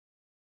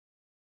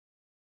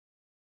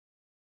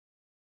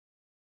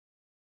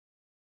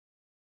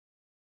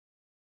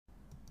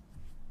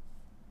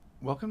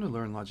Welcome to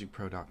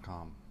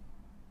LearnLogicPro.com.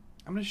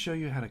 I'm going to show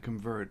you how to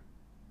convert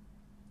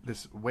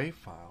this WAV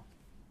file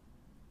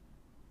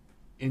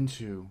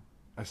into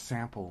a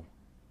sample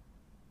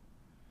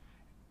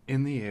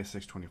in the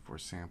EXS24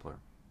 sampler.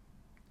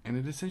 And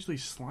it essentially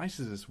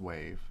slices this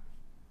wave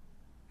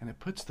and it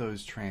puts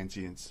those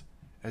transients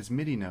as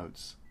MIDI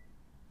notes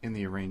in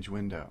the arrange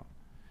window.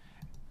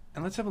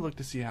 And let's have a look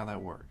to see how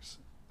that works.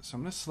 So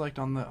I'm going to select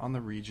on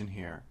the region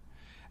here.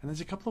 And there's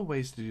a couple of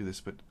ways to do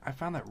this, but I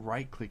found that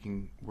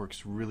right-clicking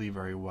works really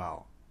very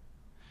well.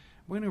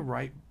 We're going to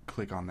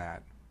right-click on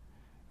that.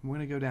 I'm going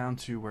to go down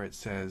to where it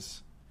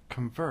says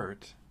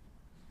Convert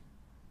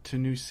to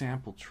New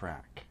Sample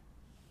Track.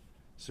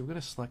 So we're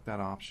going to select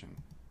that option.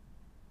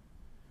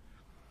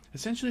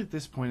 Essentially at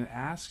this point it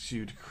asks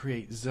you to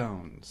create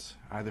zones,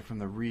 either from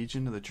the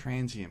region or the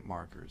transient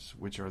markers,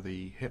 which are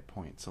the hit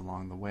points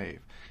along the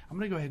wave. I'm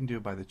going to go ahead and do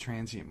it by the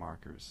transient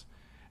markers.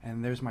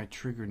 And there's my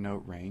trigger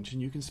note range,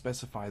 and you can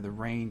specify the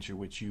range at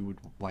which you would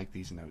like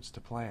these notes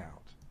to play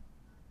out.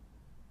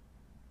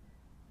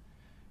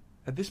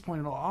 At this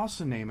point it'll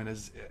also name it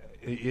as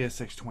an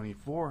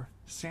EXS24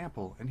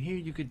 sample, and here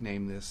you could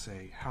name this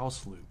a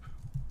house loop.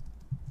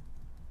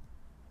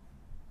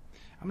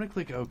 I'm going to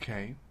click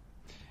OK,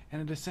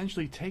 and it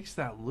essentially takes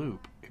that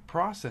loop, it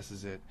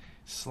processes it,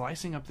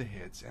 slicing up the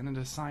hits, and it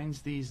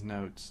assigns these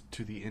notes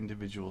to the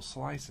individual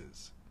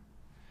slices.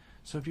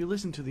 So if you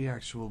listen to the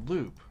actual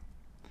loop,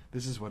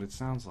 this is what it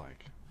sounds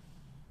like.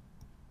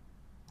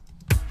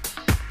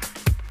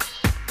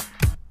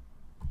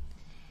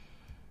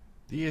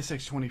 The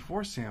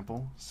EXS24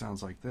 sample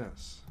sounds like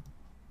this.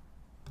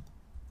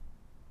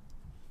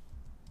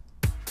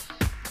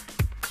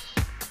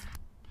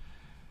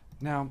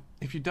 Now,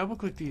 if you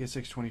double-click the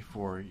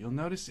EXS24, you'll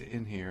notice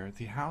in here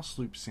the house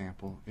loop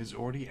sample is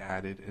already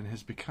added and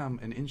has become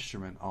an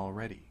instrument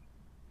already.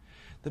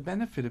 The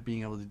benefit of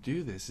being able to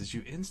do this is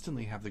you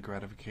instantly have the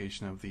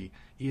gratification of the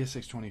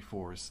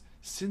EXS24's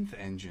synth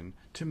engine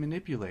to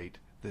manipulate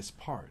this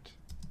part.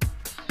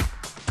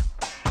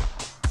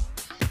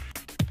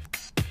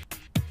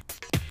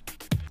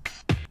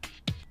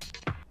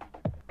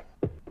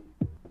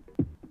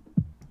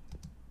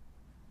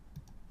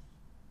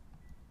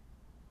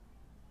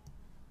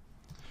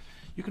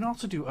 You can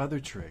also do other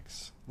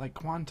tricks, like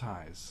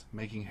quantize,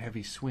 making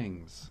heavy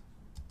swings.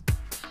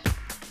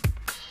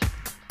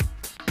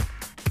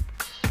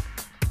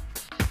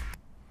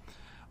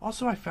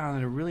 Also, I found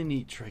that a really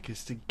neat trick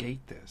is to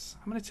gate this.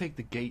 I'm going to take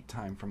the gate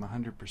time from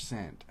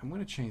 100%. I'm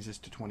going to change this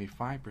to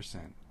 25%.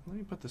 Let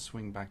me put the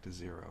swing back to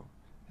 0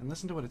 and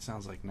listen to what it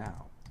sounds like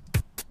now.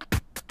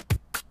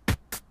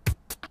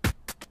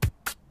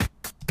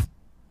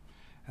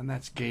 And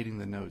that's gating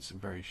the notes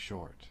very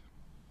short.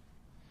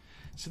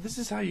 So this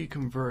is how you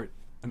convert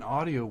an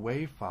audio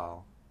wave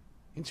file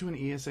into an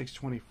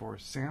EXS24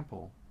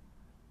 sample,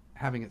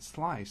 having it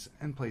slice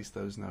and place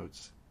those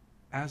notes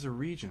as a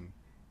region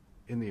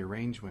in the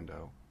arrange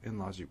window in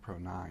Logic Pro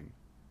 9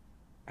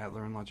 at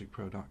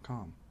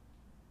LearnLogicPro.com.